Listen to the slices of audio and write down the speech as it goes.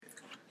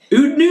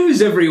Ood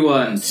News,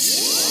 everyone!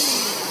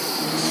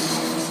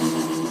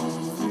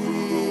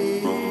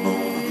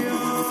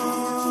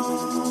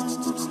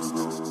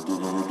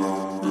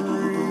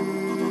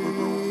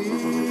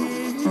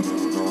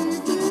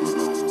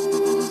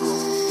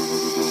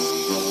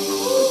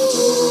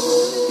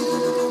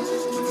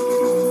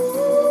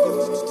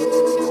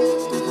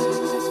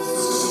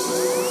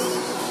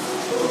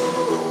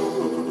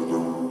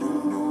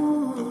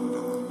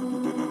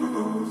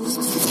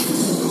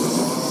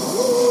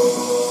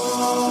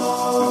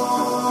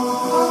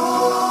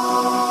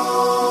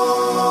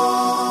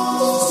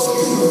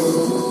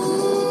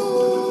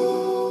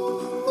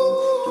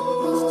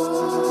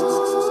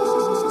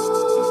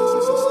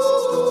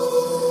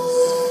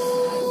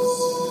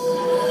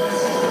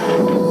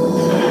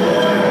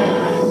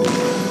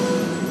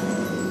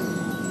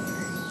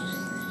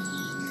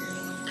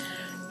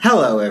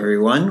 Hello,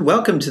 everyone.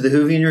 Welcome to the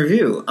Whovian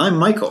Review. I'm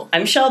Michael.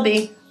 I'm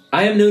Shelby.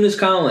 I am known as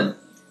Colin.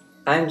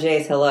 I'm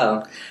Jace,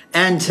 hello.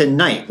 And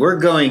tonight we're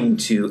going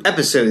to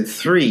Episode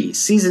 3,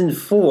 Season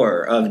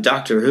 4 of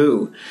Doctor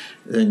Who,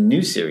 the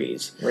new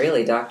series.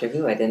 Really, Doctor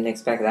Who? I didn't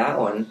expect that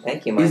one.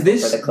 Thank you, Michael,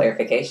 for the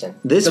clarification.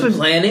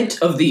 Planet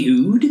of the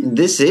Ood?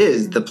 This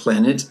is the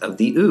Planet of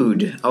the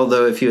Ood.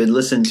 Although if you had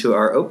listened to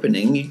our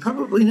opening, you'd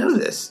probably know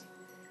this.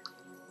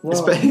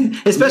 Well,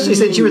 Especially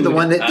since you were the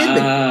one that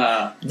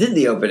did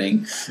the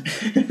opening.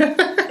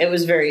 It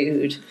was very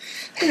ood.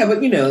 Yeah,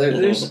 but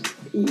there's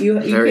you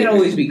can't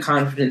always be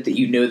confident that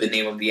you know the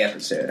name of the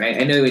episode.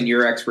 I know in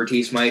your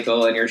expertise,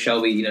 Michael, and your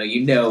Shelby,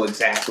 you know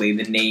exactly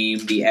the name,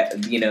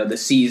 the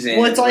season.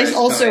 Well, it's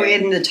also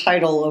in the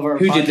title of our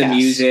Who podcast. did the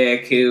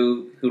music?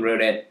 Who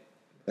wrote it?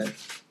 But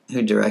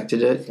Who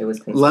directed it? It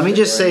was Let me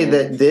just say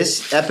that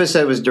this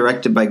episode was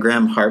directed by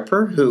Graham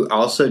Harper, who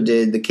also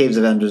did The Caves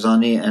of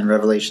Androzani and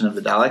Revelation of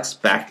the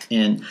Daleks back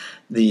in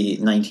the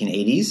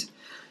 1980s.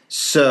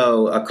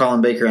 So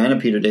Colin Baker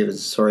and Peter David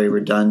Sori were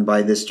done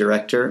by this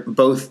director,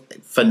 both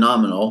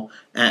phenomenal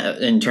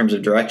in terms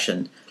of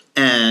direction.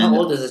 And how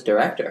old is this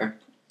director?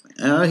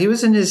 He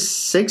was in his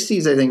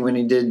 60s, I think, when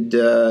he did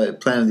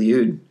Planet of the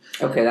Ood.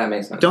 Okay, that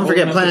makes sense. Don't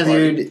forget, Planet of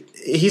the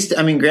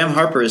Ood. Graham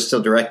Harper is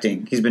still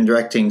directing. He's been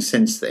directing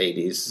since the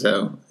 80s,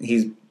 so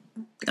he's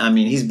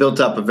built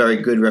up a very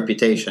good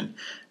reputation,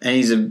 and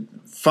he's a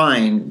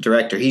fine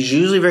director. He's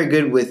usually very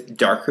good with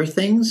darker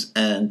things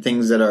and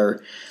things that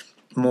are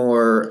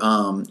more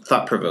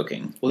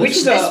thought-provoking. Well,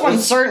 this one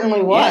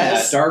certainly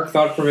was. Yeah, dark,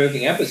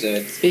 thought-provoking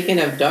episode.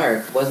 Speaking of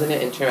dark, wasn't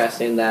it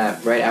interesting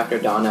that right after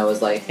Donna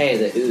was like, hey,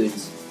 the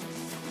Oods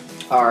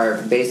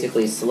are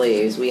basically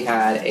slaves, we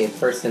had a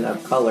person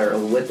of color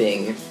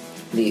whipping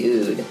the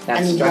Ood.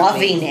 That and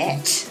loving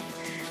it.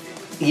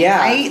 Yeah.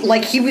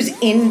 Right? He was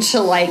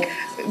into,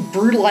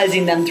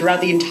 brutalizing them throughout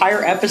the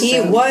entire episode.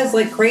 He was,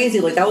 crazy.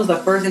 That was the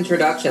first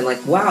introduction.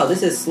 Wow,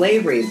 this is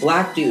slavery.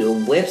 Black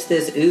dude whips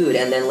this Ood,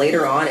 and then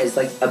later on is,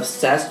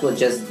 obsessed with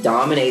just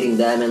dominating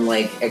them and,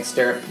 not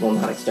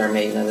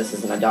exterminating them. This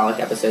isn't a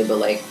Dalek episode, but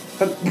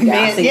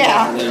gassing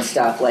them and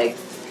stuff.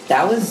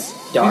 That was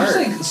dark.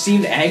 He just,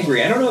 seemed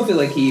angry. I don't know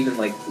if he even,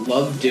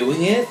 loved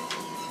doing it.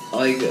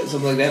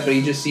 Something like that, but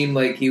he just seemed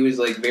like he was,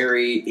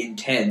 very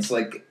intense.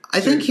 I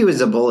think he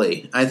was a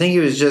bully. I think he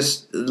was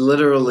just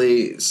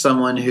literally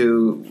someone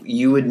who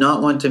you would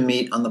not want to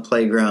meet on the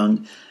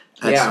playground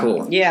at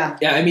school. Yeah.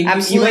 Yeah,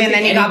 absolutely. And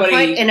then he got put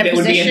in a that position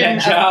would be in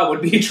that job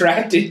would be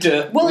attracted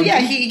to... Well,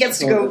 yeah, he gets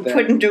to go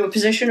put into a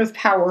position of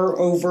power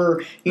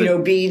over,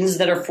 beings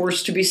that are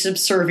forced to be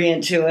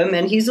subservient to him,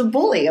 and he's a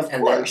bully, of course.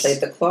 And then played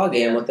the claw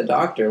game with the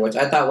Doctor, which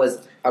I thought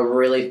was a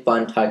really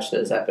fun touch to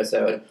this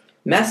episode.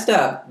 Messed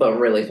up, but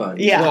really fun.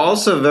 Yeah. Well,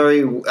 also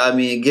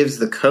it gives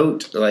the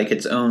coat,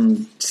 its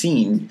own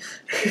scene.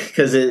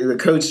 Because the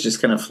coat's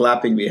just kind of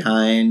flapping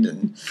behind.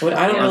 And what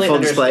I don't really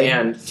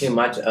understand too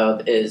much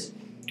of is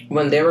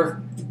when they were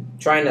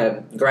trying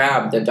to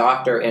grab the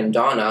Doctor and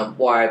Donna,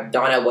 why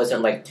Donna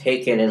wasn't,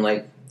 taken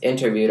and,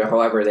 interviewed, or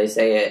however they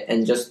say it,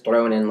 and just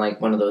thrown in,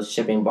 one of those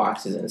shipping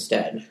boxes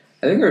instead.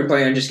 I think they were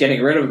planning on just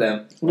getting rid of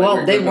them.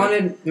 Well,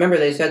 remember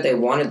they said they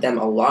wanted them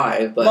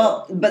alive, but...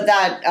 Well, but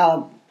that...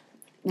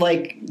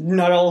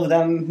 not all of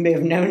them may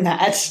have known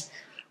that.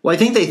 Well, I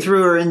think they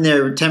threw her in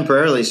there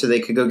temporarily so they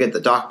could go get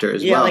the Doctor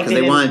as well, because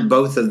they wanted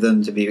both of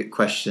them to be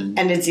questioned.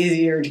 And it's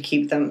easier to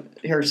keep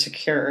her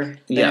secure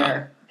there.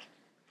 Yeah.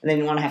 They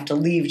didn't want to have to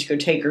leave to go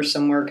take her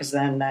somewhere, because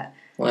then that...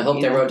 Well, I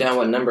hope they wrote down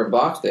what number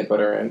box they put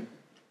her in.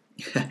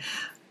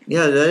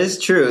 Yeah, that is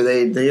true.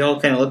 They all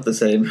kind of look the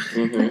same.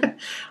 Mm-hmm.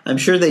 I'm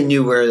sure they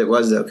knew where it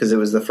was, though, because it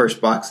was the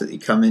first box that you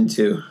come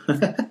into.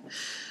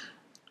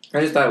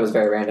 I just thought it was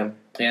very random.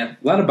 Yeah,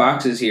 a lot of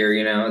boxes here,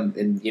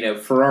 and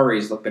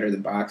Ferraris look better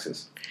than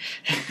boxes.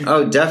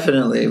 Oh,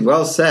 definitely.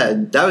 Well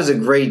said. That was a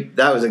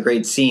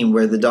great scene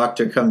where the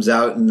Doctor comes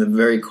out in the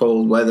very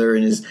cold weather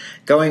and is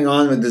going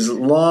on with this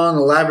long,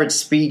 elaborate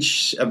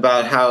speech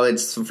about how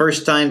it's the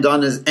first time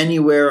Donna's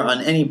anywhere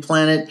on any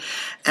planet,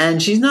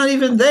 and she's not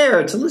even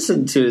there to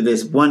listen to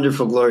this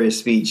wonderful, glorious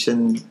speech.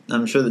 And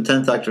I'm sure the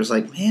 10th Doctor's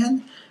like,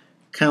 man,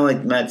 Kind of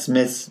like Matt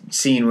Smith's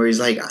scene where he's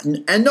like,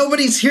 and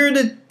nobody's here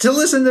to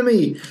listen to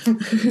me.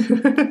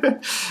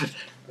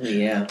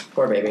 Yeah.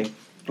 Poor baby.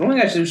 Oh my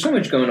gosh, there's so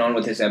much going on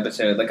with this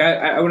episode. Like,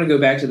 I want to go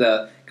back to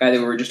the guy that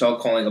we were just all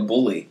calling a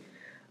bully.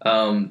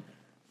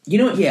 You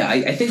know, yeah,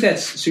 I think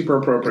that's super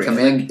appropriate.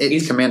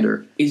 It's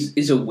Commander.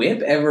 Is a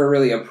whip ever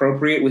really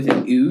appropriate with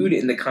an Ood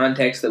in the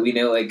context that we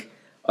know, like,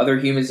 other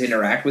humans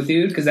interact with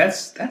Ood? Because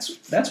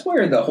that's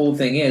where the whole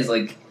thing is.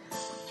 Like,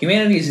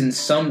 humanity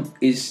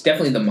is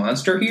definitely the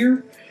monster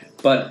here,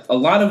 but a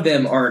lot of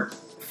them aren't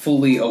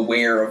fully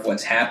aware of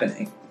what's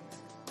happening.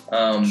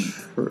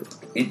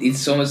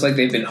 It's almost like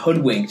they've been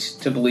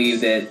hoodwinked to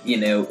believe that, you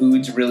know,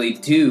 Oods really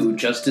do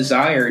just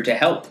desire to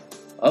help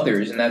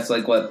others, and that's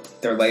like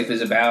what their life is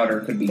about,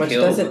 or could be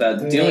killed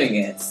without doing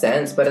it.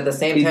 Sense, but at the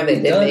same time, they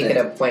did make it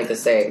a point to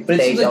say but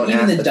they don't like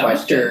ask even the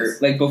doctor,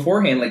 questions. like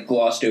beforehand, like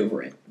glossed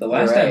over it. The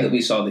last time that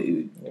we saw the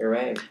Ood, you're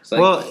right.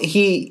 Like, well,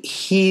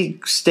 he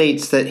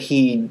states that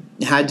he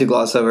had to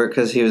gloss over it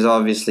because he was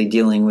obviously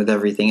dealing with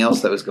everything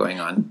else that was going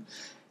on.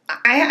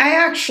 I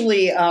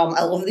actually, I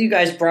love that you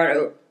guys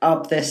brought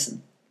up this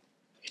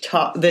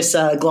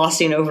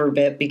glossing over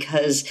bit,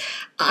 because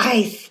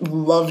I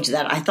loved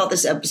that. I thought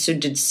this episode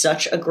did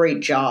such a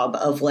great job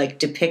of like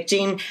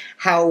depicting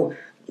how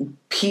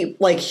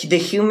the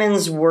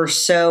humans were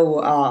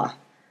so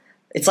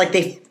it's like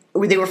they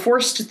were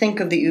forced to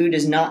think of the Ood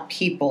as not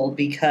people,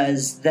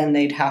 because then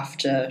they'd have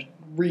to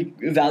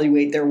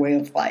reevaluate their way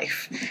of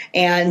life,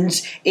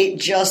 and it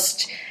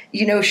just,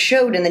 you know,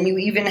 showed. And then you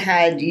even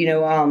had, you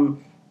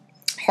know,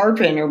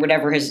 Harpin or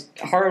whatever his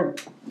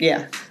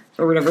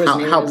or whatever his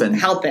name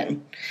is.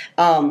 Halpin.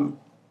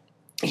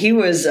 He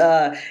was,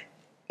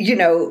 you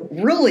know,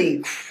 really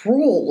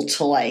cruel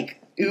to,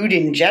 like, Ood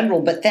in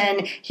general, but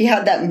then he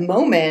had that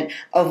moment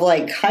of,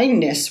 like,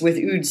 kindness with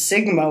Ood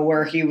Sigma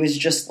where he was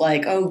just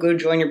like, oh, go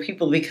join your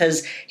people,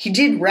 because he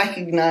did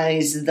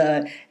recognize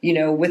the, you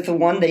know, with the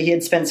one that he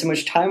had spent so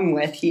much time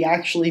with, he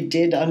actually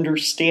did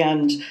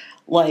understand,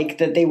 like,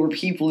 that they were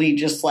people. He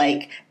just,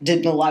 like,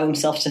 didn't allow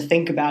himself to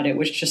think about it,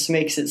 which just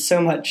makes it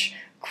so much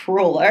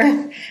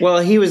crueler. Well,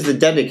 he was the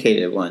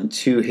dedicated one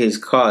to his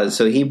cause,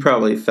 so he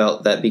probably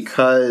felt that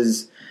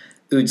because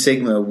Ood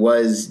Sigma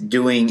was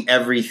doing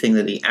everything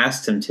that he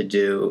asked him to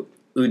do,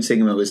 Ood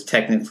Sigma was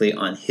technically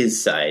on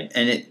his side.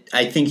 And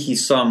I think he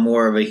saw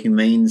more of a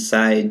humane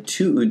side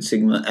to Ood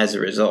Sigma as a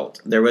result.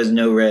 There was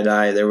no red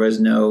eye. There was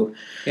no...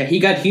 Yeah, he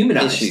got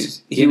humanized.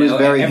 Issues. He was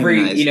very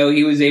humanized. You know,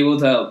 he was able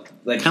to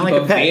like keep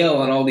a veil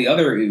on all the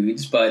other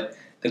Oods, but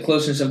the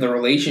closeness of the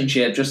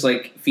relationship, just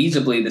like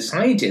feasibly the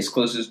scientist's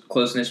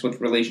closeness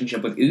with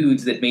relationship with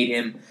Oods that made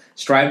him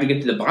strive to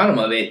get to the bottom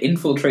of it,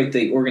 infiltrate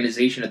the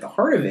organization at the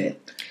heart of it,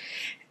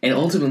 and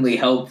ultimately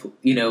help,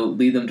 you know,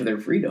 lead them to their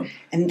freedom.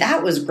 And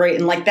that was great.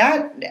 And, like,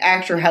 that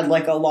actor had,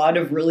 like, a lot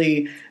of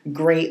really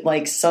great,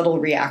 like, subtle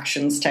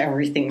reactions to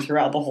everything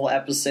throughout the whole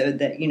episode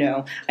that, you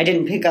know, I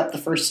didn't pick up the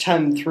first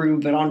time through,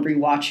 but on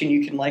rewatching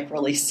you can, like,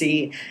 really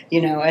see, you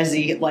know, as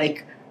he,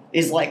 like,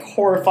 is, like,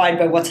 horrified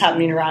by what's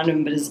happening around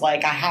him, but is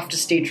like, I have to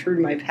stay true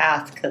to my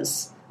path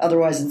because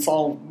otherwise it's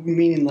all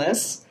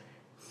meaningless.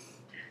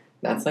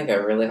 That's, like,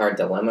 a really hard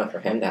dilemma for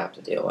him to have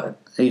to deal with.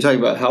 Are you talking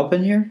about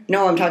Halpin here?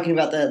 No, I'm talking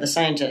about the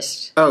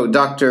scientist. Oh,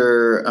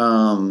 Dr.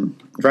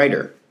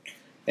 Ryder.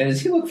 And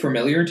does he look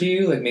familiar to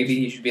you? Like, maybe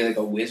he should be, like,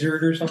 a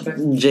wizard or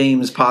something?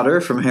 James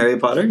Potter from Harry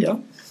Potter, yeah.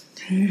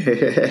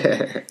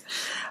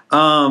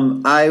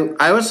 I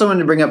also wanted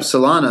to bring up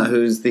Solana,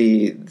 who's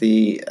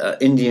the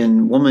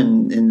Indian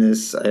woman in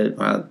this.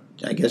 Well,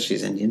 I guess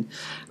she's Indian,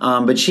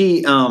 but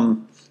she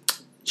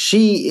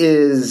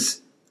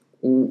is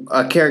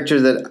a character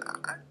that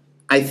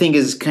I think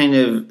is kind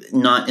of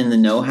not in the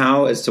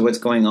know-how as to what's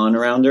going on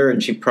around her,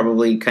 and she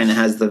probably kind of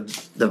has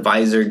the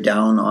visor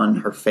down on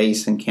her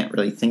face and can't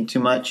really think too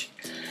much.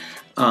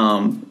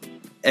 And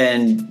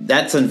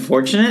that's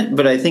unfortunate,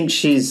 but I think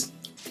she's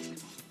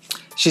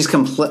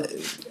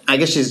I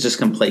guess she's just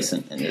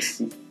complacent in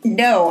this.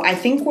 No, I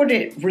think what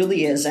it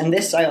really is, and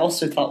this I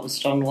also thought was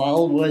done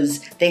well, was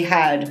they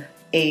had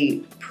a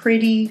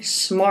pretty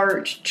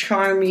smart,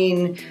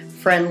 charming,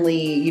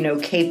 friendly, you know,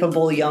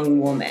 capable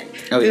young woman.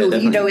 Oh, yeah, who,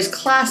 definitely. you know, is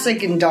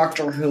classic in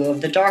Doctor Who.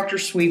 The doctor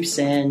sweeps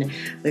in,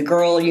 the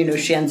girl, you know,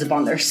 she ends up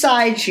on their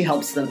side, she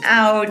helps them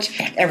out,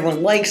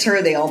 everyone likes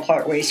her, they all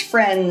part ways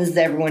friends,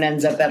 everyone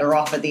ends up better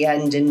off at the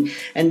end,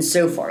 and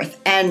so forth.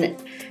 And,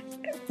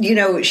 you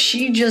know,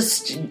 she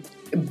just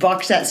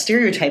bucked that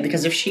stereotype,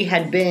 because if she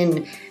had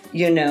been,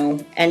 you know,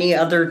 any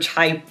other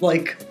type,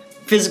 like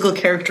physical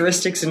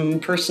characteristics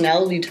and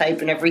personality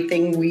type and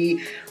everything,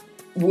 we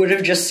would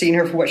have just seen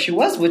her for what she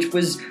was, which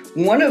was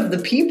one of the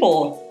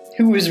people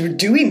who was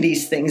doing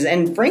these things,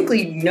 and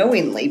frankly,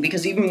 knowingly,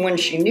 because even when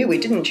she knew,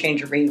 it didn't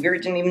change her behavior,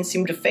 it didn't even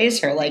seem to faze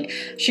her. Like,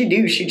 she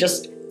knew, she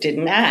just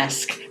didn't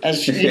ask,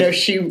 as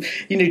she,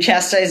 you know,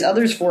 chastised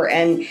others for,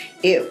 and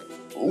it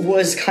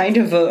was kind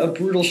of a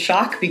brutal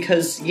shock,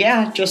 because,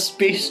 yeah, just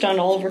based on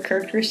all of her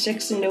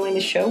characteristics and knowing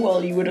the show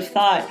well, you would have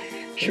thought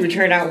she would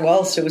turn out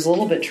well, so it was a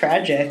little bit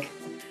tragic.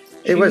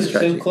 It was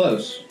tragic. So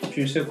close.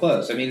 She was so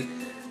close. I mean,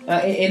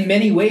 In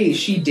many ways,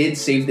 she did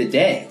save the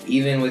day,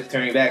 even with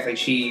turning back. Like,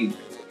 she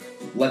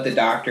let the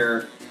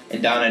Doctor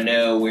and Donna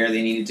know where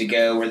they needed to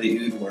go, where the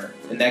Ood were,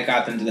 and that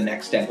got them to the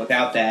next step.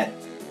 Without that,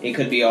 it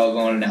could be all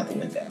going out the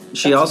window.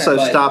 She also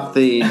stopped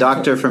the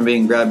Doctor from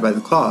being grabbed by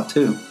the claw,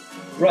 too.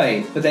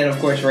 Right, but then, of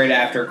course, right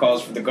after,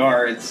 calls for the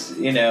guards,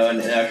 and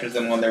ushers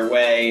them on their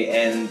way,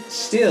 and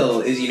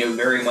still is,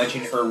 very much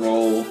in her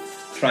role,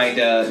 trying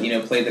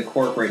to, play the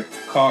corporate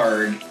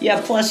card.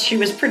 Yeah, plus she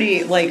was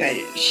pretty,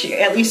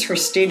 at least her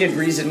stated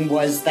reason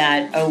was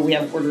that, we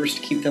have orders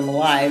to keep them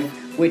alive,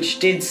 which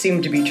did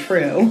seem to be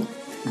true.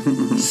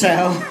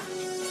 So...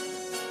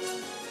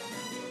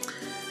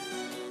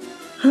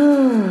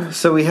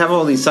 So we have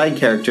all these side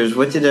characters.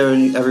 What did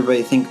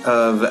everybody think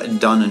of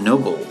Donna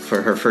Noble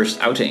for her first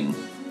outing?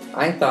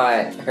 I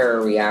thought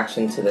her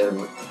reaction to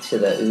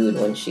the Ood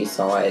when she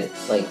saw it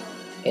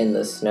in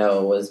the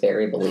snow was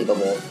very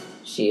believable.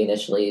 She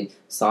initially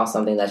saw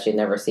something that she'd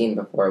never seen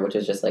before, which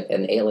is just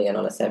an alien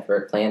on a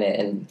separate planet,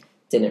 and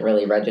didn't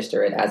really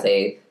register it as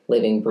a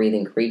living,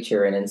 breathing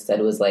creature, and instead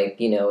was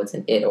it's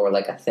an it or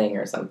a thing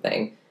or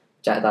something,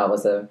 which I thought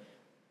was a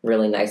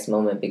really nice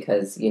moment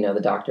because, the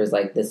Doctor's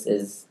this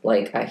is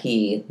a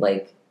he,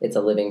 it's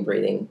a living,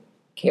 breathing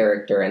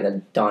character, and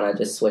then Donna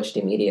just switched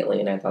immediately,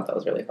 and I thought that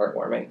was really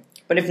heartwarming.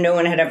 But if no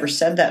one had ever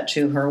said that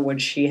to her,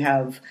 would she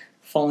have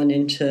fallen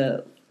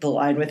into the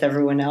line with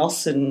everyone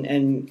else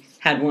and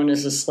had one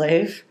as a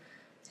slave?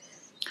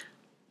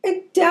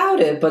 I doubt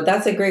it, but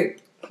that's a great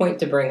point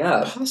to bring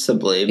up.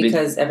 Possibly.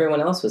 Because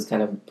everyone else was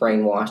kind of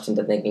brainwashed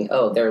into thinking,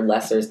 they're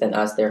lessers than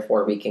us,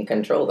 therefore we can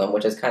control them,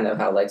 which is kind of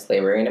how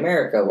slavery in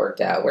America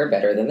worked out. We're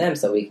better than them,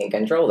 so we can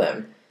control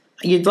them.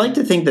 You'd like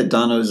to think that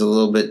Donna was a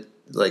little bit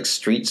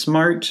street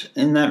smart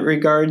in that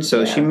regard,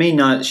 so she may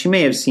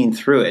have seen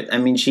through it. I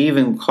mean, she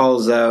even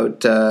calls out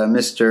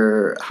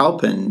Mr.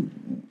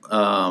 Halpin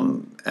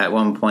at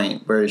one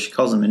point, where she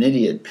calls him an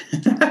idiot.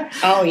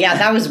 Oh yeah,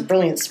 that was a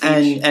brilliant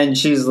speech. And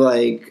she's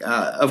like,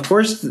 of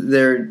course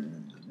they're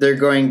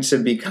going to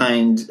be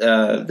kind.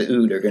 The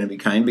Ood are going to be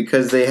kind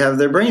because they have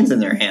their brains in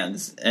their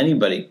hands.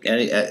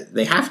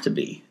 They have to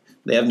be.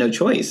 They have no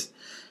choice.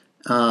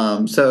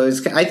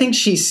 I think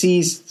she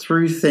sees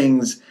through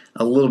things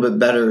a little bit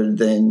better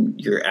than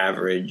your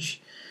average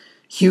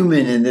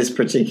human in this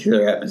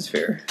particular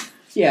atmosphere.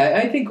 Yeah,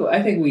 I think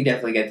we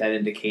definitely get that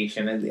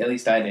indication. At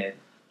least I did.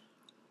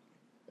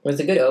 It was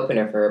a good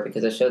opener for her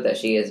because it showed that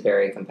she is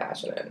very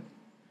compassionate.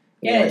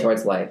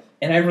 Towards life.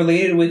 And I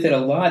related with it a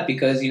lot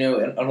because,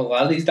 on a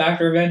lot of these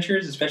Doctor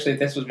adventures, especially if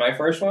this was my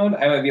first one,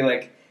 I might be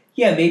like,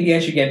 yeah, maybe I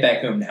should get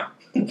back home now.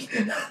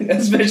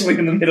 Especially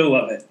in the middle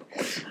of it.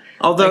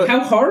 Although, how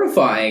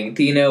horrifying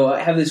to,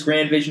 have this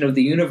grand vision of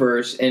the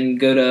universe and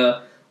go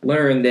to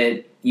learn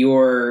that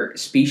your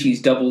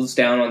species doubles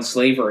down on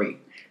slavery,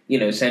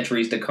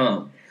 centuries to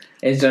come.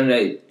 And it's done in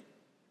an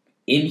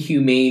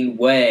inhumane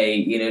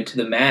way, to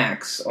the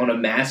max on a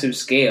massive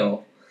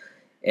scale.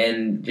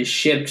 And just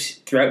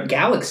shipped throughout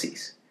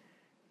galaxies.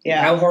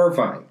 Yeah. How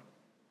horrifying.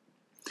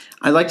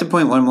 I'd like to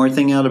point one more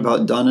thing out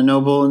about Donna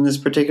Noble in this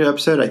particular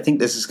episode. I think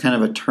this is kind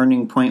of a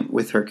turning point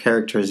with her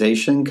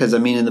characterization. Because,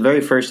 in the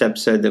very first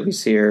episode that we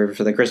see her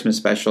for the Christmas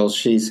special,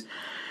 she's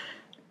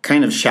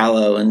kind of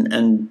shallow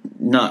and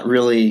not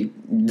really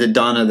the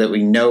Donna that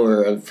we know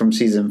her from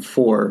season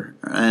 4.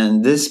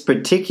 And this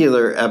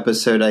particular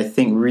episode, I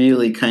think,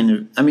 really kind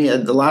of...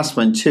 the last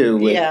one, too.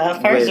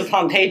 Fires of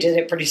Pompeii did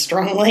it pretty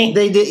strongly.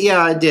 They did, yeah,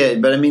 I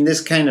did. But,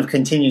 this kind of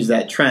continues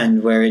that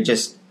trend where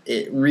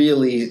it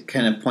really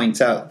kind of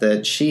points out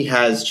that she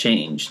has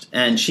changed.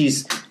 And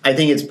I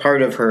think it's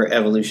part of her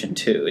evolution,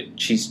 too.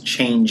 She's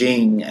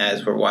changing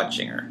as we're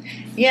watching her.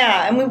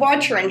 Yeah, and we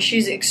watch her, and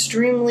she's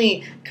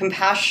extremely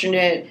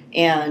compassionate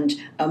and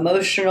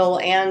emotional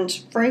and,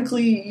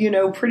 frankly,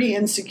 pretty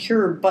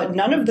insecure. But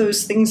none of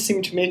those things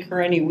seem to make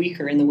her any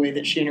weaker in the way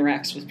that she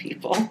interacts with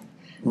people.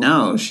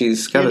 No,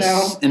 she's got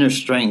an inner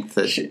strength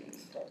that...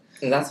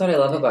 And that's what I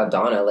love about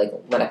Donna.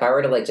 But if I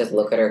were to just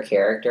look at her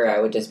character, I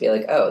would just be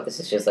like, oh, this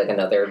is just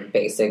another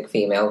basic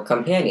female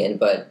companion.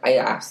 But I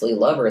absolutely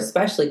love her,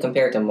 especially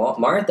compared to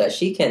Martha.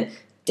 She can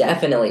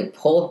definitely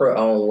pull her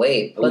own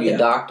weight, put the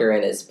Doctor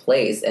in his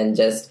place, and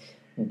just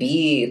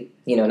be,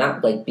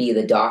 not be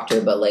the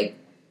Doctor, but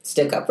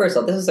stick up for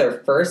herself. This is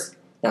her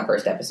not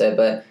first episode,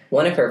 but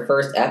one of her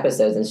first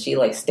episodes, and she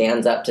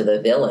stands up to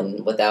the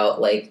villain without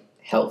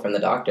help from the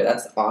Doctor.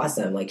 That's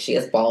awesome. She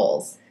has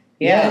balls.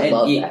 Yeah, I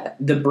love that.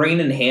 The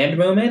brain and hand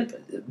moment,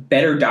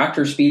 better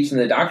Doctor speech than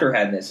the Doctor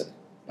had in this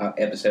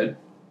episode.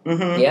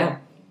 Mm-hmm. Yeah.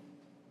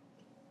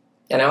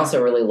 And I also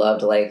really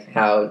loved,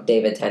 how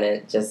David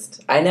Tennant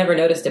I never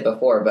noticed it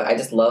before, but I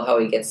just love how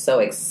he gets so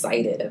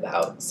excited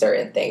about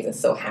certain things and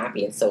so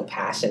happy and so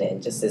passionate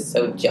and just is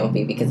so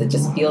jumpy because it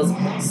just feels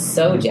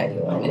so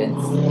genuine.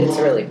 And it's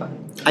really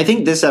fun. I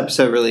think this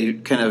episode really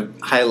kind of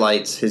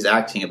highlights his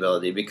acting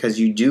ability because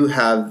you do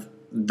have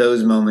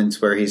those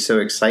moments where he's so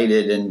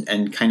excited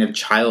and kind of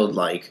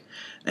childlike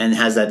and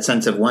has that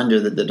sense of wonder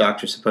that the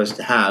Doctor's supposed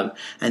to have.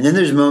 And then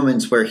there's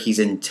moments where he's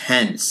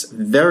intense,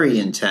 very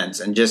intense,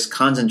 and just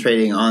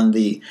concentrating on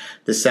the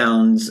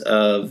sounds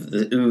of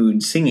the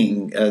Ood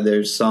singing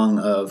their song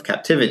of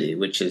captivity,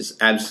 which is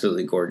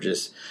absolutely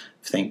gorgeous.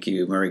 Thank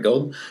you, Murray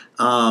Gold.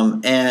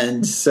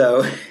 And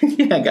so,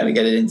 yeah, I got to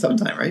get it in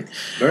sometime, right?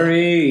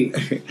 Murray!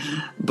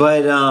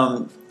 But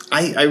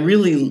I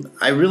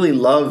really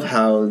love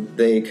how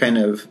they kind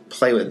of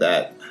play with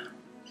that.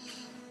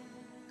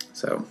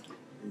 So,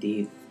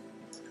 indeed.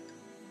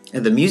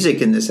 And the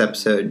music in this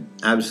episode,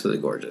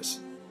 absolutely gorgeous.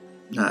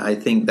 I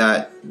think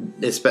that,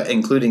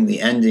 including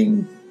the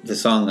ending, the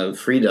Song of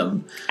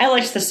Freedom. I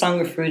liked the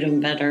Song of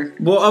Freedom better.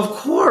 Well, of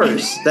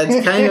course. That's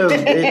it's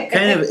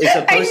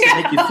supposed to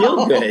make you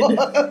feel good.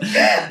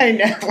 I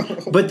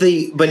know. But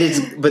the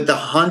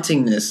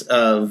hauntingness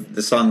of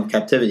the Song of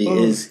Captivity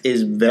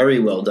is very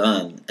well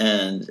done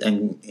and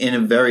in a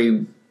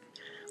very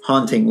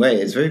haunting way.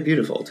 It's very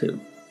beautiful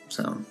too.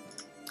 So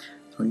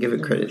I'll give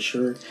it credit.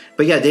 Sure.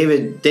 But yeah,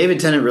 David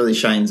Tennant really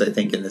shines, I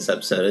think, in this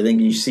episode. I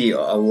think you see a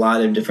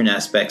lot of different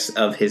aspects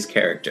of his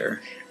character.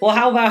 Well,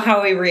 how about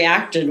how he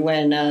reacted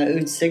when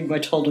Ood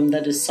Sigma told him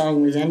that his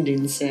song was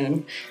ending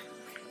soon?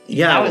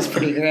 Yeah. That was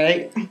pretty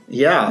great.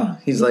 Yeah.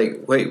 He's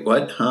like, wait,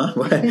 what? Huh?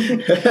 What?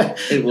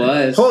 It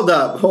was. Hold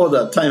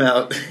up, time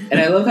out.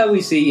 And I love how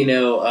we see,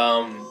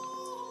 the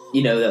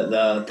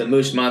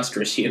most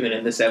monstrous human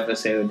in this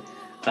episode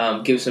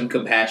give some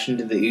compassion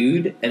to the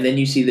Ood, and then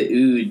you see the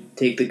Ood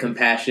take the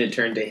compassionate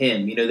turn to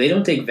him. They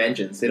don't take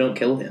vengeance. They don't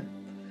kill him.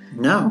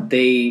 No.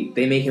 They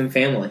make him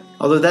family.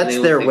 Although that's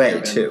their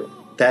way, too.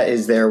 That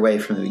is their way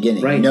from the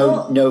beginning. Right.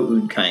 No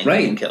Ood kind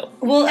can kill.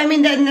 Well, I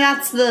mean,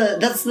 that's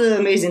the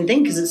amazing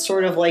thing, because it's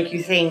sort of like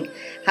you think,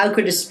 how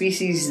could a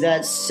species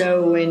that's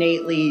so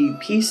innately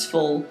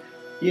peaceful,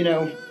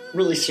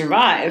 really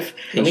survive?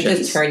 Let me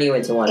just turn you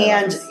into one of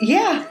us.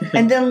 Yeah,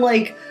 and then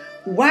like,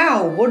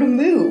 wow, what a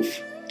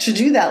move to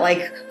do that.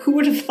 Like, who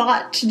would have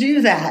thought to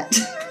do that?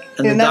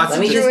 And let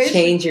me just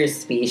change your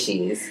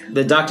species.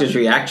 The Doctor's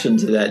reaction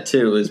to that,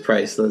 too, was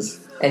priceless.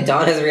 And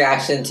Donna's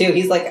reaction, too.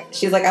 She's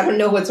like, I don't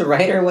know what's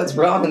right or what's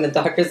wrong. And the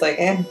Doctor's like,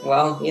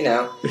 well,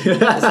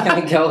 just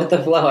kind of go with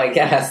the flow, I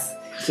guess.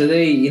 So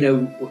they,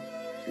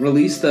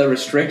 release the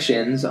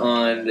restrictions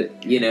on,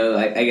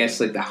 I guess,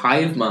 like the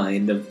hive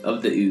mind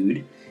of the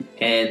Ood.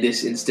 And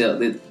this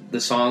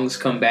the songs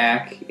come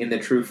back in the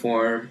true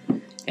form.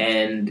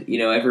 And,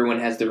 everyone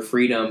has their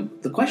freedom.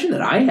 The question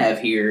that I have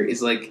here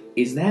is, like,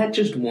 is that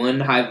just one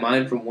hive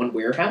mind from one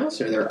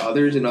warehouse? Are there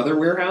others in other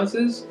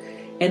warehouses?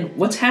 And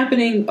what's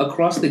happening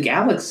across the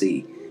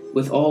galaxy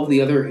with all of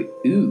the other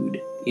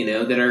Ood,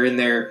 that are in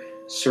their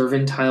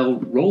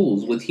servantile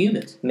roles with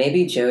humans?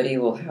 Maybe Jodie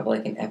will have,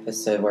 like, an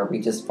episode where we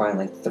just find,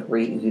 like,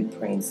 3 Ood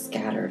brains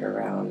scattered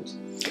around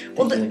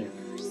the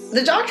universe.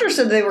 The Doctor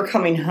said they were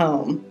coming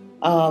home.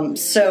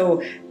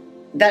 So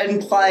that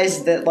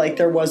implies that, like,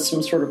 there was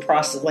some sort of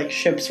process, like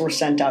ships were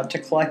sent out to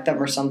collect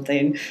them or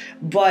something.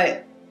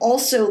 But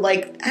also,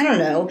 like, I don't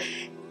know,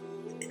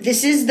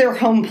 this is their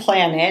home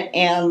planet,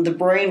 and the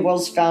brain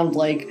was found,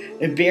 like,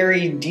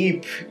 buried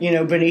deep,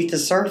 beneath the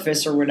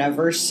surface or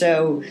whatever.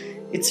 So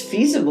it's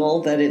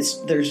feasible that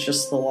there's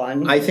just the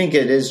one. I think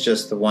it is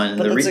just the one.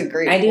 But that's a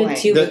great point. I do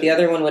too, but the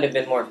other one would have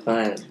been more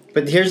fun.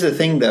 But here's the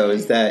thing, though,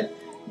 is that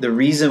the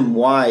reason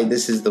why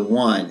this is the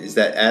one is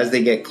that as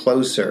they get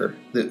closer,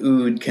 the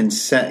Ood can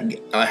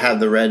have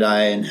the red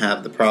eye and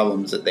have the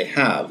problems that they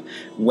have.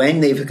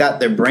 When they've got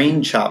their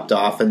brain chopped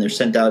off and they're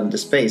sent out into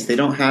space, they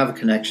don't have a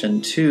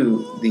connection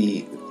to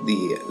the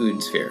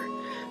Ood sphere.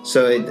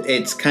 So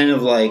it's kind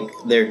of like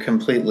they're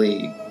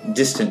completely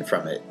distant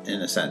from it,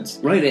 in a sense.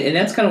 Right, and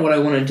that's kind of what I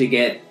wanted to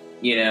get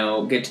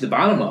to the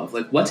bottom of.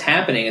 Like, what's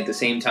happening at the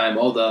same time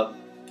all the,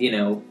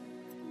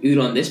 Ood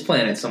on this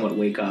planet somewhat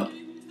wake up.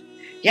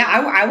 Yeah,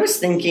 I was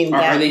thinking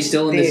that... Are they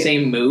still in the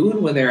same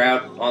mood when they're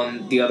out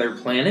on the other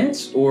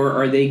planets? Or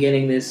are they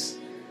getting this,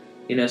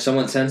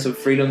 somewhat sense of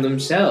freedom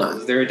themselves?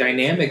 Is there a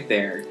dynamic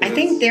there? I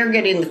think they're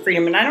getting the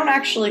freedom, and I don't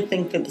actually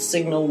think that the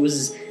signal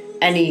was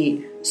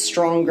any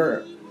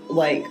stronger,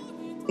 like...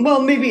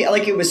 Well, maybe,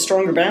 like, it was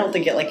stronger, but I don't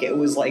think it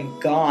was, like,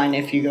 gone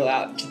if you go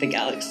out to the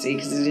galaxy,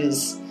 because it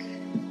is...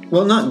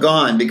 Well, not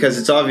gone, because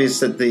it's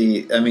obvious that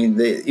the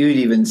Ood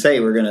even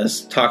say we're going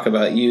to talk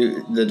about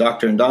you, the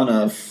Doctor and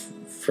Donna,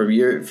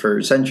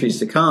 for centuries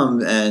to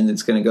come, and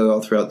it's going to go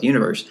all throughout the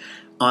universe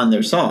on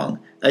their song.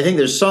 I think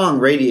their song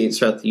radiates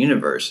throughout the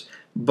universe,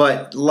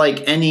 but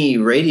like any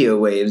radio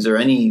waves or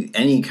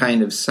any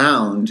kind of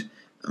sound,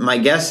 my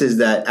guess is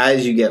that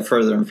as you get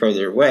further and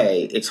further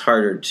away, it's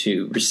harder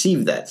to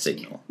receive that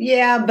signal.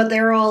 Yeah, but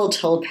they're all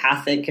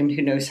telepathic, and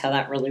who knows how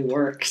that really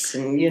works,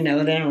 and they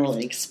don't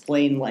really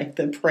explain like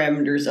the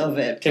parameters of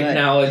it.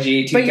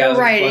 Technology, but you're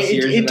right,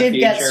 it did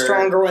get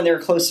stronger when they're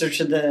closer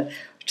to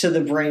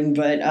the brain,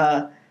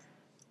 but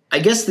I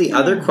guess the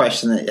other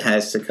question that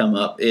has to come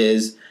up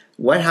is,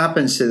 what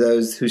happens to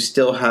those who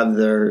still have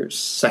their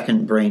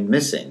second brain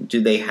missing?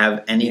 Do they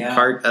have any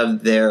part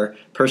of their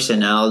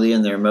personality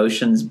and their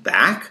emotions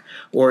back?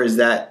 Or is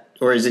that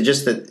or is it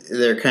just that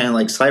they're kind of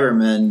like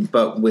Cybermen,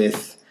 but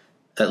with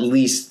at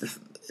least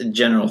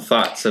general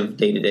thoughts of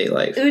day-to-day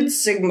life? Ood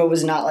Sigma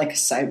was not like a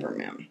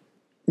Cyberman.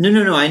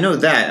 No, I know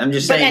that. I'm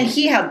just saying. And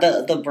he had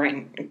the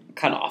brain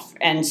cut off.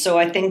 And so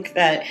I think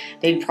that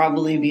they'd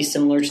probably be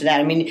similar to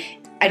that. I mean,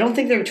 I don't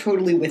think they're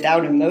totally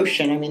without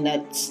emotion. I mean,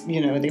 that's,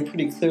 they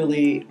pretty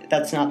clearly,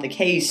 that's not the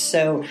case.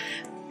 So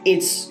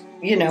it's,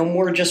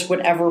 more just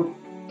whatever,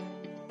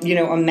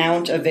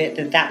 amount of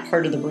it that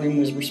part of the brain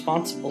was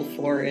responsible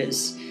for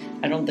is,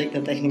 I don't think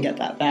that they can get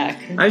that back.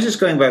 I was just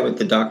going by what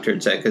the doctor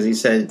had said, because he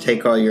said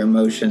take all your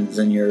emotions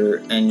and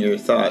your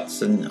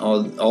thoughts and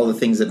all the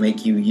things that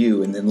make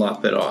you and then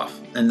lop it off.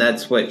 And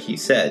that's what he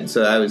said.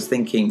 So I was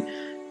thinking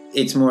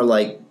it's more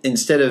like,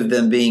 instead of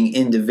them being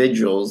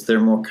individuals,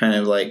 they're more kind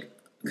of like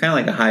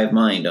a hive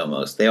mind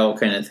almost. They all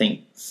kind of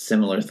think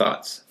similar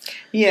thoughts.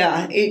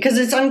 Yeah, because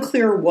it's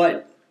unclear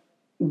what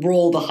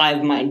role the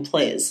hive mind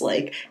plays.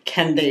 Like,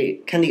 can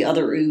the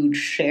other Ood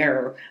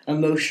share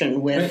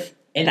emotion with? Right.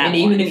 And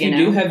even if you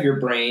do have your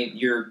brain,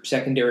 your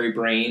secondary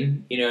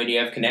brain, and you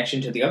have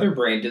connection to the other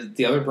brain, does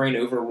the other brain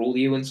overrule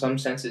you in some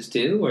senses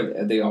too? Or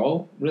are they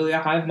all really a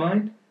hive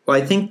mind? Well,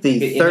 I think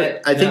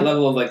that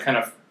level of like kind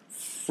of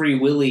free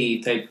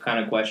willy type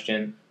kind of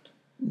question.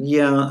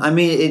 Yeah, I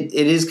mean, it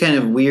is kind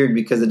of weird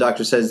because the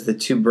doctor says the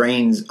two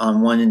brains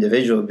on one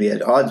individual would be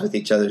at odds with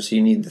each other, so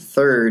you need the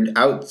third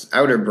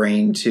outer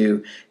brain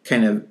to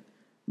kind of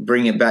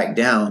bring it back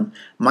down.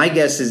 My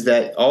guess is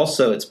that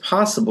also it's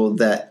possible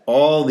that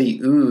all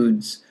the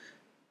Ood's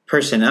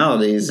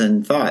personalities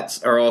and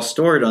thoughts are all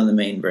stored on the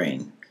main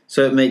brain.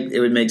 So it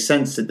would make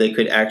sense that they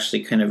could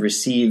actually kind of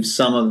receive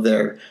some of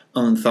their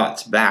own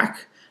thoughts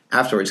back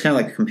afterwards, kind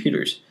of like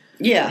computers.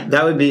 Yeah.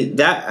 That would be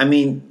that. I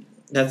mean,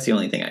 that's the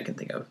only thing I can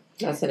think of.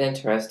 That's an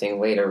interesting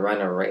way to run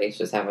a race.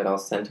 Just have it all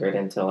centered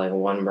into like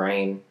one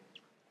brain.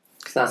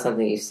 It's not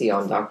something you see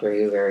on Doctor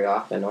Who very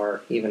often,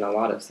 or even a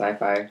lot of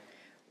sci-fi.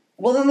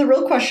 Well, then the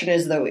real question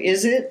is, though,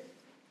 is it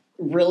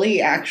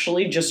really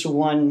actually just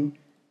one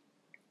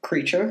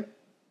creature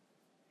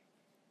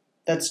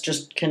that's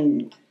just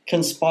can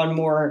spawn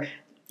more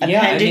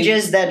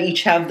appendages that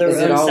each have their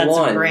own sets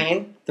of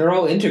brain? They're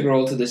all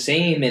integral to the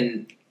same,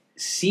 and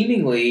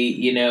seemingly,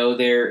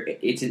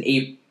 it's an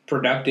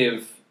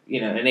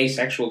an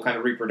asexual kind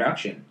of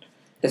reproduction.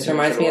 This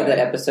reminds me of that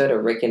episode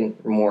of Rick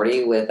and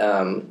Morty with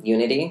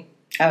Unity.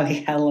 Oh,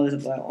 yeah, I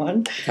love that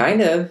one.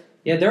 Kind of.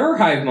 Yeah, there are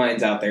hive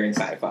minds out there in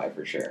sci-fi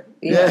for sure.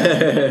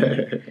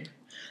 Yeah.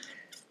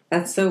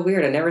 That's so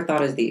weird. I never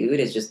thought of the Ood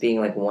as just being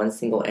like one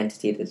single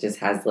entity that just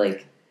has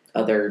like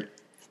other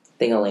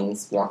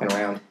thingalings walking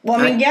around. Well,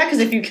 I mean, yeah, because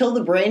if you kill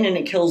the brain and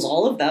it kills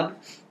all of them,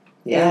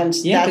 and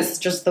that's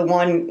just the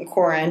one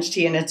core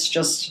entity, and it's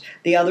just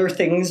the other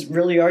things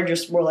really are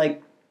just more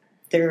like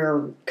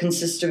they're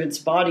consist of its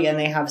body, and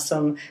they have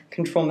some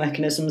control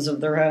mechanisms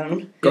of their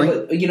own.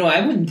 Yeah, but,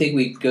 I wouldn't think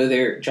we'd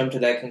jump to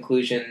that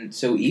conclusion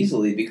so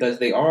easily, because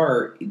they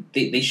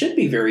should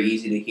be very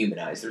easy to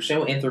humanize. They're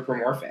so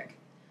anthropomorphic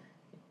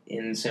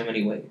in so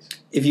many ways.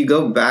 If you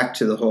go back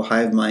to the whole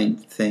hive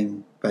mind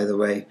thing, by the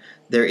way,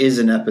 there is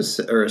an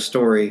episode or a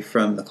story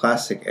from the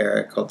classic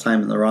era called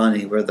Time and the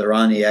Rani, where the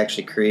Rani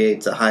actually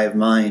creates a hive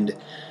mind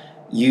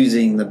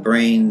using the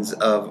brains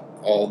of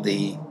all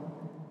the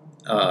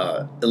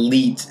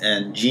elite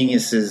and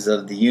geniuses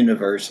of the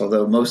universe,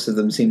 although most of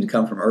them seem to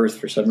come from Earth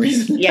for some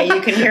reason. Yeah,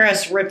 you can hear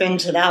us rip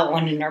into that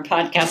one in our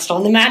podcast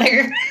on the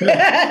matter.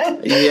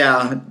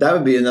 Yeah, that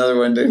would be another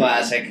one to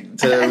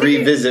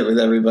revisit with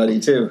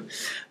everybody too.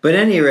 But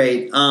at any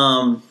rate,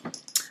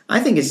 I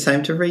think it's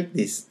time to rate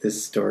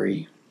this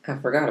story. I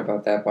forgot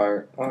about that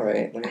part. All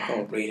right, let me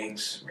think.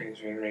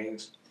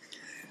 Ratings.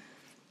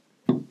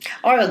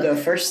 I'll go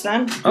first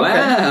then. Okay.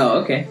 Wow,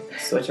 okay.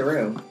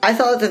 Switcheroo. I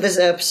thought that this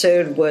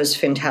episode was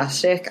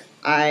fantastic.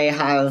 I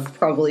have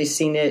probably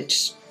seen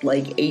it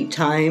like 8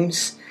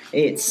 times.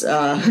 It's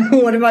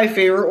one of my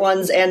favorite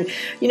ones. And,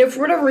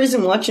 for whatever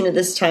reason, watching it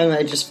this time,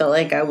 I just felt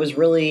like I was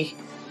really,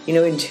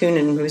 in tune.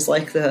 And it was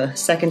like the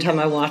second time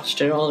I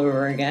watched it all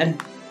over again.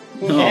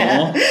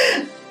 Yeah.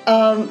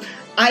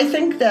 I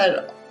think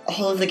that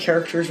all of the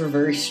characters were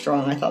very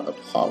strong. I thought the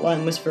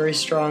plotline was very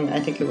strong.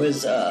 I think it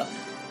was...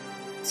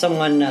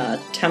 someone,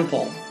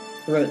 Temple,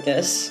 wrote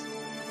this.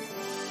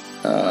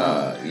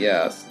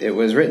 Yes. It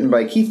was written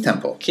by Keith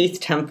Temple. Keith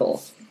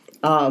Temple.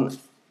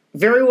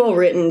 Very well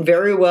written,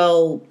 very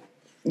well,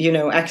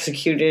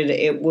 executed.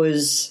 It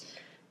was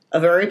a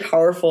very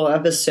powerful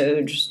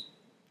episode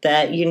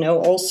that,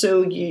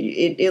 also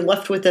it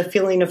left with a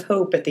feeling of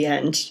hope at the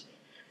end.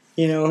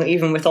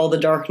 Even with all the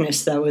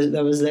darkness that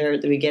was there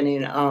at the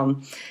beginning.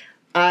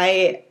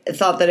 I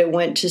thought that it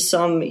went to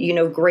some,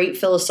 great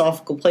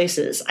philosophical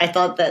places. I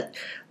thought that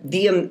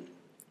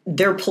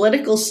their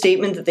political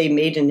statement that they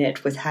made in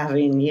it with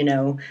having,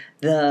 or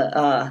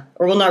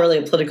not really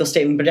a political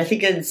statement, but I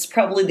think it's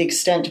probably the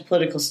extent to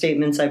political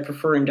statements I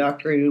prefer in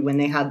Doctor Who when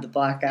they had the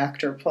black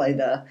actor play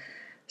the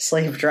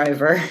slave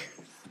driver.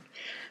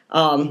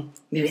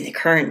 Maybe the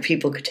current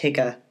people could take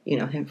a,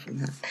 hint from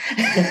that.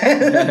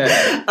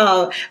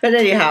 But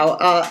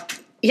anyhow,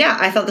 Yeah,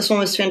 I thought this one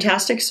was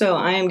fantastic, so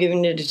I am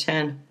giving it a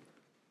 10.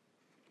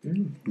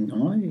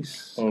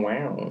 Nice.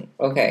 Wow.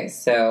 Okay,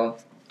 so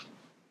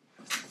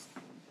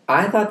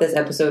I thought this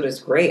episode was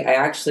great. I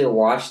actually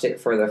watched it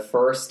for the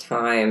first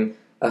time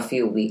a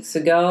few weeks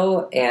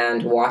ago,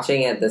 and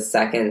watching it the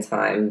second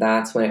time,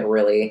 that's when it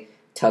really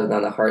tugged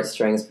on the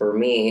heartstrings for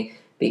me,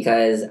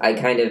 because I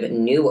kind of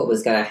knew what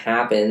was going to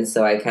happen,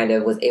 so I kind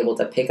of was able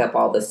to pick up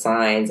all the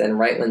signs, and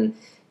right when,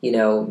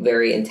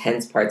 very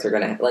intense parts are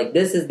going to like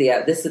this is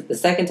the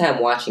second time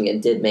watching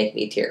it did make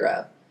me tear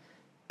up,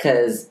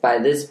 because by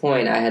this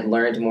point I had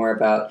learned more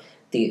about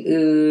the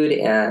Ood,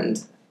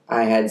 and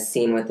I had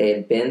seen what they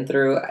had been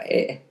through.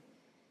 I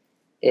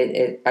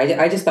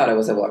just thought it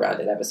was a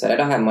well-rounded episode. I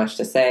don't have much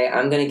to say.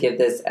 I'm going to give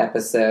this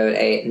episode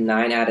a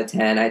 9 out of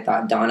 10. I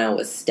thought Donna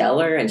was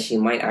stellar, and she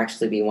might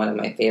actually be one of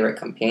my favorite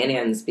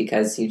companions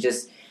because she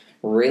just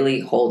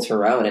really holds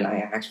her own, and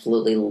I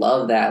absolutely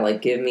love that.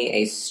 Like, give me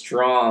a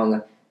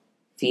strong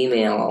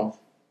female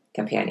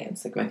companion.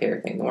 It's like my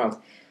favorite thing in the world.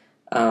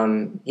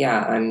 I'm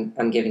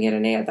giving it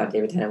an 8. I thought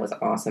David Tennant was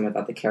awesome. I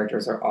thought the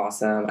characters were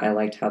awesome. I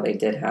liked how they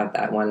did have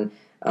that one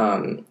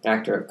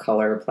actor of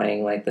color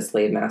playing like the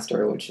slave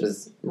master, which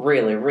was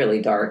really,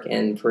 really dark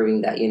and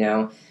proving that,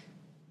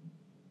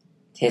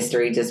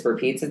 history just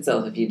repeats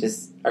itself if you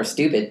just are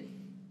stupid.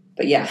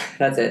 But yeah,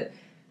 that's it.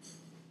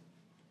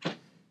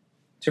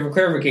 So for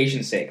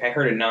clarification's sake, I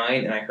heard a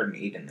 9 and I heard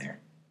an 8 in there.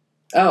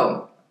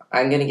 Oh,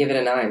 I'm going to give it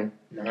a 9.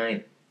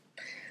 9.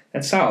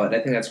 That's solid. I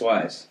think that's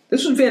wise.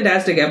 This was a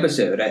fantastic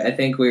episode. I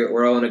think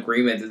we're all in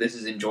agreement that this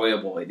is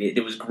enjoyable.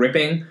 It was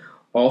gripping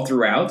all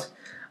throughout.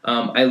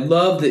 I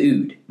love the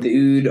Ood. The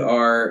Ood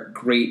are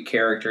great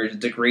characters.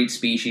 It's a great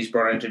species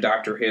brought into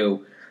Doctor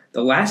Who.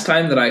 The last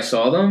time that I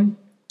saw them,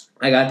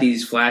 I got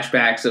these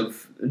flashbacks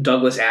of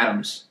Douglas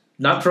Adams.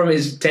 Not from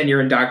his tenure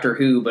in Doctor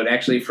Who, but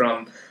actually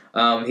from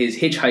his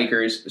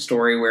Hitchhikers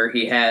story where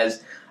he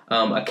has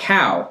a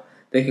cow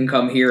that can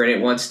come here and it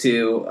wants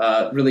to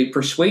really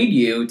persuade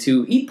you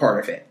to eat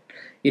part of it.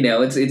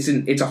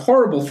 It's a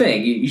horrible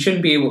thing. You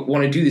shouldn't be able to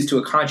want to do this to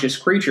a conscious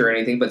creature or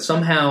anything, but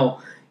somehow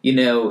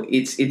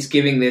it's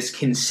giving this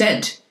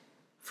consent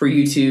for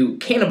you to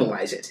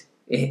cannibalize it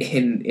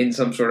in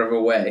some sort of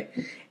a way.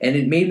 And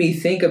it made me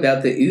think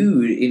about the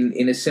Ood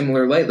in a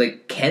similar light.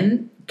 Like,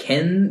 can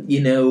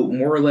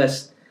more or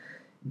less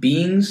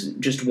beings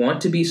just want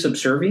to be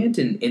subservient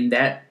in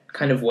that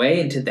kind of way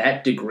and to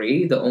that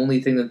degree? The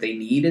only thing that they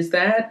need is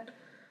that?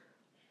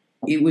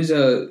 It was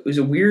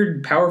a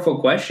weird, powerful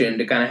question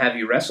to kind of have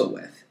you wrestle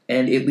with.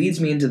 And it leads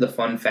me into the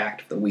fun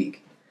fact of the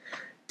week.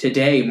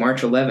 Today,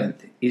 March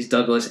 11th, is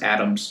Douglas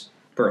Adams'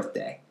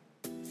 birthday.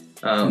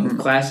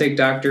 Classic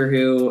Doctor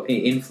Who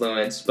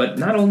influence, but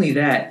not only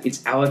that,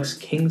 it's Alex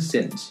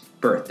Kingston's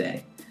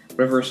birthday.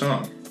 River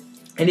Song.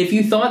 And if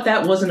you thought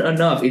that wasn't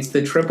enough, it's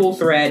the triple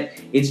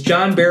threat. It's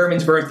John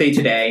Barrowman's birthday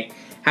today.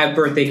 Happy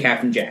birthday,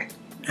 Captain Jack.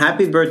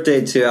 Happy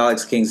birthday to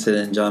Alex Kingston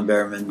and John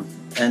Barrowman.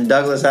 And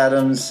Douglas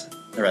Adams,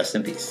 rest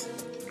in peace.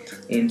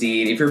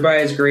 Indeed. If you're by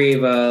his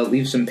grave,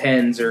 leave some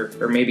pens or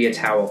maybe a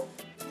towel.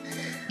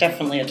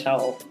 Definitely a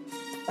towel.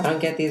 I don't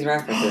get these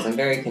references. I'm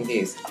very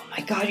confused. Oh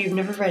my god, you've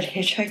never read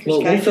Hitchhiker's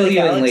Well, Guide we'll to fill the you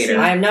in Galaxy? later.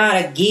 I'm not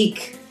a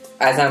geek,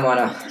 as I'm on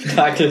a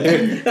Doctor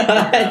Who.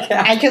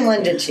 I can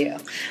lend it to you.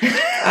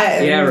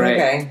 Yeah, right.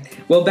 Okay.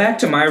 Well, back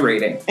to my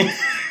rating.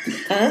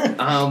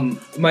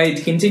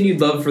 My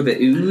continued love for the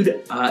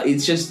Ood,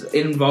 it's just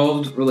an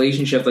involved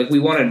relationship. Like, we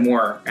wanted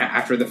more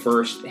after the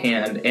first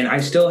hand, and I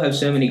still have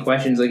so many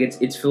questions. Like,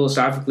 it's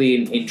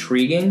philosophically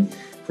intriguing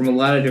from a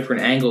lot of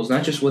different angles,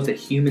 not just what the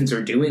humans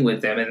are doing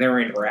with them and their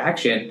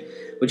interaction,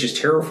 which is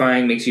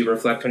terrifying, makes you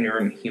reflect on your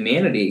own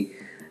humanity,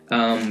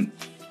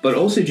 but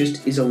also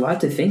just is a lot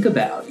to think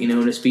about, in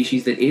a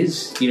species that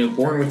is,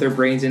 born with their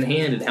brains in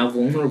hand, and how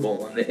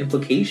vulnerable, and the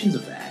implications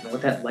of that, and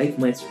what that life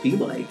might be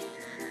like,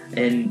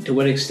 and to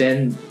what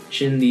extent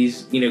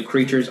these,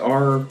 creatures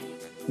are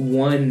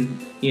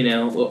one,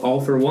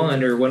 all for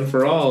one, or one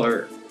for all,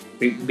 or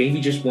maybe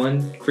just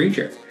one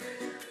creature.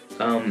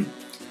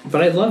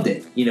 But I loved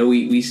it.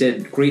 We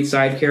said great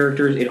side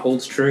characters. It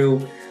holds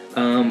true.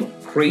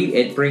 Great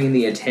at bringing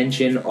the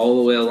attention all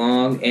the way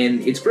along, and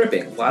it's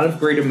gripping. A lot of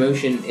great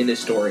emotion in this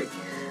story.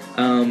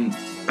 I'm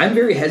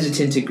very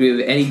hesitant to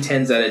give any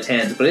 10s out of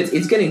 10s, but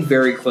it's getting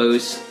very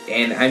close,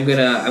 and I'm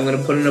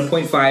gonna put in a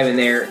 0.5 in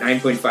there,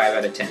 9.5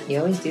 out of 10. You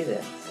always do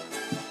this.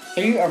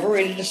 Have you ever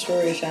rated a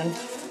story a 10?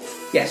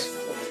 Yes.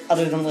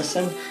 Other than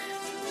Listen?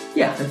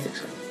 Yeah, I think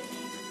so.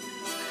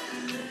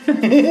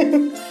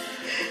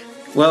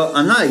 Well,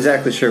 I'm not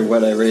exactly sure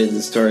what I rated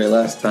the story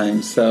last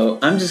time, so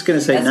I'm just going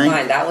to say That's 9.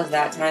 fine. That was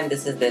that time.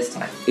 This is this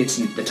time.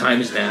 The time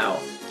is now.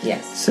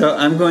 Yes. So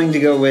I'm going to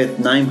go with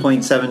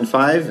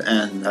 9.75,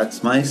 and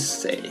that's my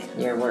say.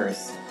 You're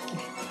worse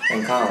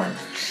than Colin.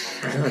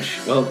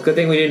 Gosh. Well, good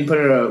thing we didn't put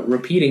a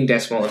repeating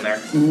decimal in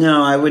there.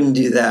 No, I wouldn't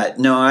do that.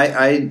 No,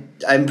 I've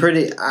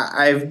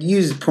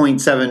used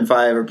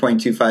 0.75 or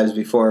 0.25s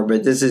before,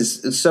 but this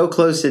is so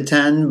close to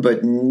 10,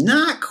 but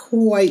not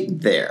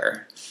quite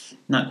there.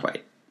 Not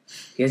quite.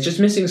 Yeah, it's just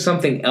missing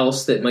something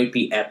else that might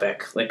be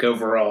epic, like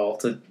overall,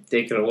 to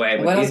take it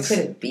away. What else could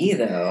it be,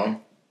 though?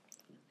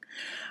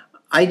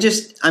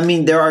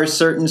 There are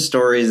certain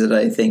stories that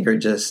I think are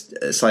just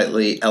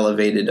slightly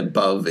elevated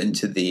above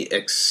into the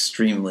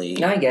extremely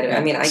No, I get it.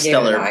 I get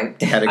stellar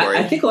category.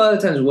 I think a lot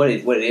of times what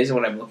it is and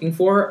what I'm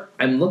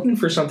looking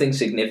for something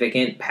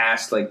significant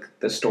past, like,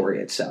 the story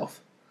itself.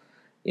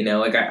 You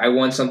know, like, I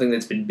want something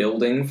that's been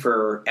building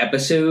for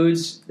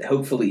episodes,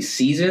 hopefully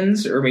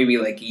seasons, or maybe,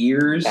 like,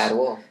 years. Bad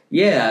Wolf.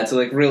 Yeah, to,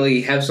 like,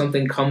 really have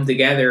something come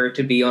together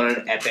to be on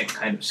an epic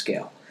kind of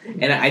scale.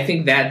 And I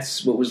think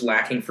that's what was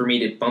lacking for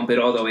me to bump it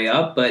all the way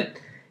up. But,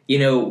 you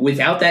know,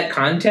 without that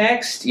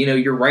context, you know,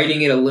 you're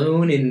writing it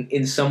alone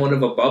in somewhat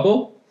of a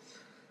bubble.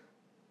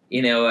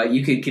 You know,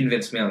 you could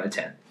convince me on a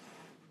 10.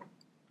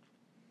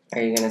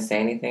 Are you going to say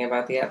anything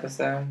about the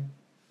episode?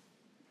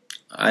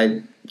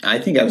 I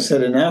think I've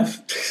said enough.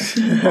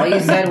 All you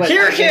said was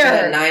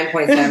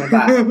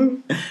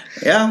 9.75.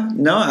 Yeah,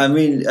 no,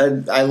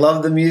 I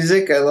love the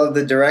music. I love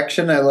the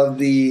direction. I love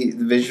the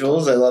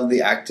visuals. I love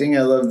the acting.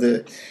 I love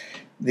the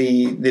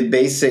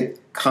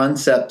basic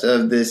concept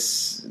of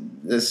this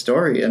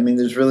story. I mean,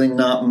 there's really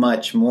not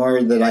much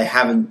more that I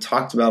haven't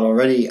talked about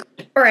already.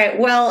 All right,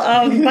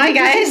 well, bye,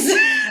 guys.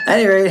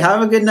 Anyway,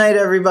 have a good night,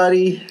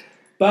 everybody.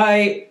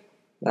 Bye.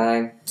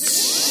 Bye.